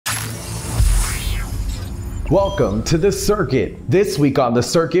Welcome to The Circuit. This week on The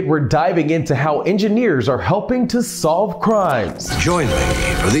Circuit, we're diving into how engineers are helping to solve crimes. Join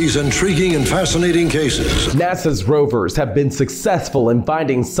me for these intriguing and fascinating cases. NASA's rovers have been successful in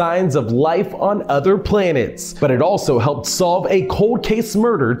finding signs of life on other planets, but it also helped solve a cold case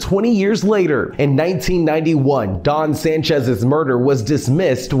murder 20 years later. In 1991, Dawn Sanchez's murder was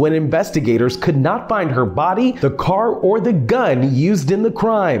dismissed when investigators could not find her body, the car, or the gun used in the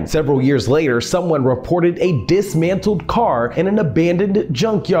crime. Several years later, someone reported a dismantled car in an abandoned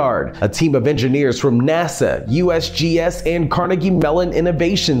junkyard. A team of engineers from NASA, USGS, and Carnegie Mellon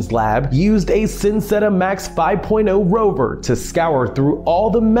Innovations Lab used a Synceta Max 5.0 rover to scour through all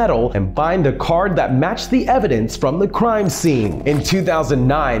the metal and find a card that matched the evidence from the crime scene. In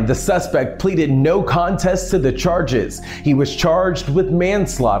 2009, the suspect pleaded no contest to the charges. He was charged with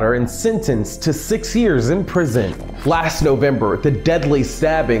manslaughter and sentenced to 6 years in prison. Last November, the deadly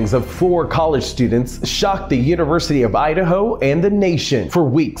stabbings of 4 college students shocked the University of Idaho and the nation. For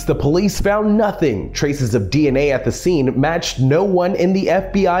weeks, the police found nothing. Traces of DNA at the scene matched no one in the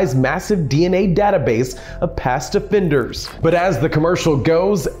FBI's massive DNA database of past offenders. But as the commercial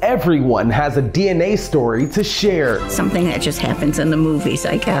goes, everyone has a DNA story to share. Something that just happens in the movies,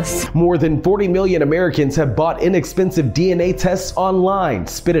 I guess. More than 40 million Americans have bought inexpensive DNA tests online,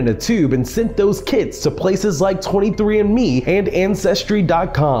 spit in a tube, and sent those kits to places like 23andMe and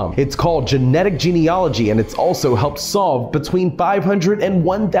Ancestry.com. It's called genetic genealogy, and it's also helped solve between 500 and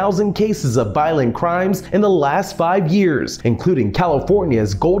 1,000 cases of violent crimes in the last 5 years, including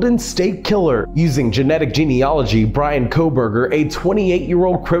California's Golden State Killer. Using genetic genealogy, Brian Koberger, a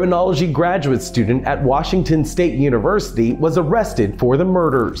 28-year-old criminology graduate student at Washington State University, was arrested for the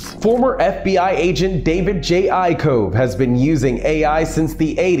murders. Former FBI agent David J. Icove has been using AI since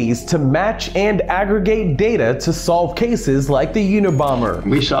the 80s to match and aggregate data to solve cases like the Unabomber.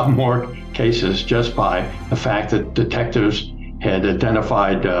 We saw more cases just by the fact that detectives had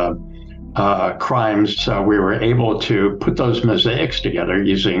identified crimes. So we were able to put those mosaics together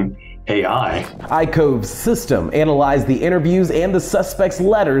using AI. Icove's system analyzed the interviews and the suspect's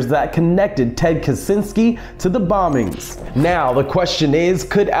letters that connected Ted Kaczynski to the bombings. Now the question is,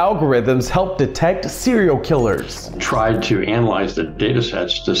 could algorithms help detect serial killers? Tried to analyze the data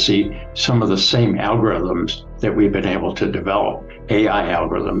sets to see some of the same algorithms that we've been able to develop, AI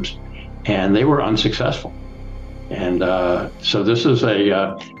algorithms, and they were unsuccessful. And so this is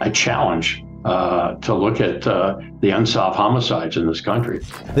a challenge to look at the unsolved homicides in this country.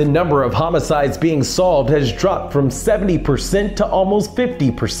 The number of homicides being solved has dropped from 70% to almost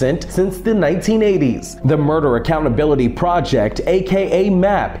 50% since the 1980s. The Murder Accountability Project, aka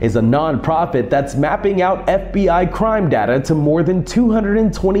MAP, is a nonprofit that's mapping out FBI crime data to more than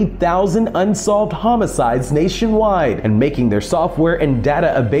 220,000 unsolved homicides nationwide and making their software and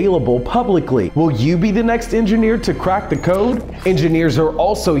data available publicly. Will you be the next engineer to crack the code? Engineers are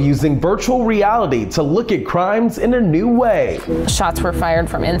also using virtual reality to look at crimes in a new way. Shots were fired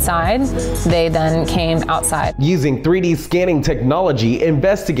from inside. They then came outside. Using 3D scanning technology,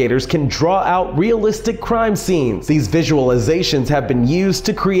 investigators can draw out realistic crime scenes. These visualizations have been used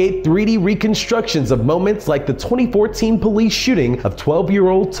to create 3D reconstructions of moments like the 2014 police shooting of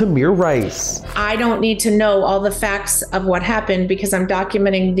 12-year-old Tamir Rice. I don't need to know all the facts of what happened because I'm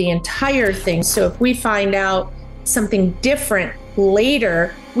documenting the entire thing. So if we find out something different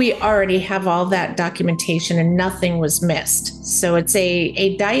later, we already have all that documentation and nothing was missed. So it's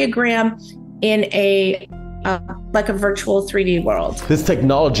a diagram in like a virtual 3D world. This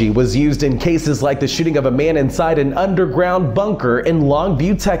technology was used in cases like the shooting of a man inside an underground bunker in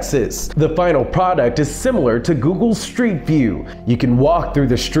Longview, Texas. The final product is similar to Google Street View. You can walk through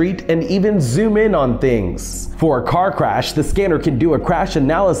the street and even zoom in on things. For a car crash, the scanner can do a crash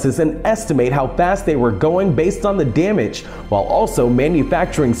analysis and estimate how fast they were going based on the damage, while also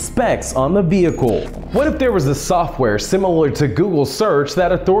manufacturing specs on the vehicle. What if there was a software similar to Google Search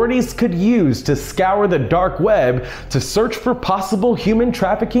that authorities could use to scour the dark web to search for possible human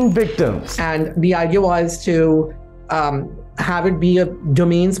trafficking victims? And the idea was to have it be a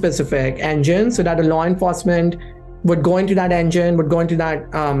domain-specific engine so that a law enforcement would go into that engine, would go into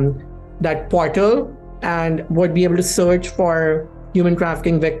that portal, and would be able to search for human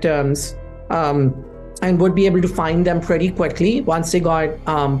trafficking victims and would be able to find them pretty quickly once they got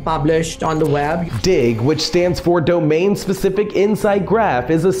published on the web. DIG, which stands for Domain Specific Insight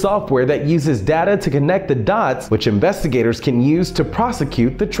Graph, is a software that uses data to connect the dots, which investigators can use to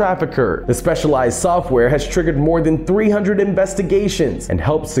prosecute the trafficker. The specialized software has triggered more than 300 investigations and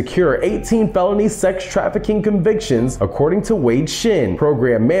helped secure 18 felony sex trafficking convictions, according to Wade Shin,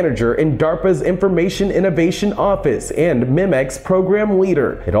 program manager in DARPA's Information Innovation Office and MEMEX program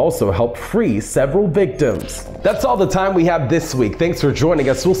leader. It also helped free several victims. victims. That's all the time we have this week. Thanks for joining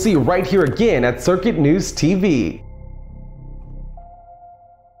us. We'll see you right here again at Circuit News TV.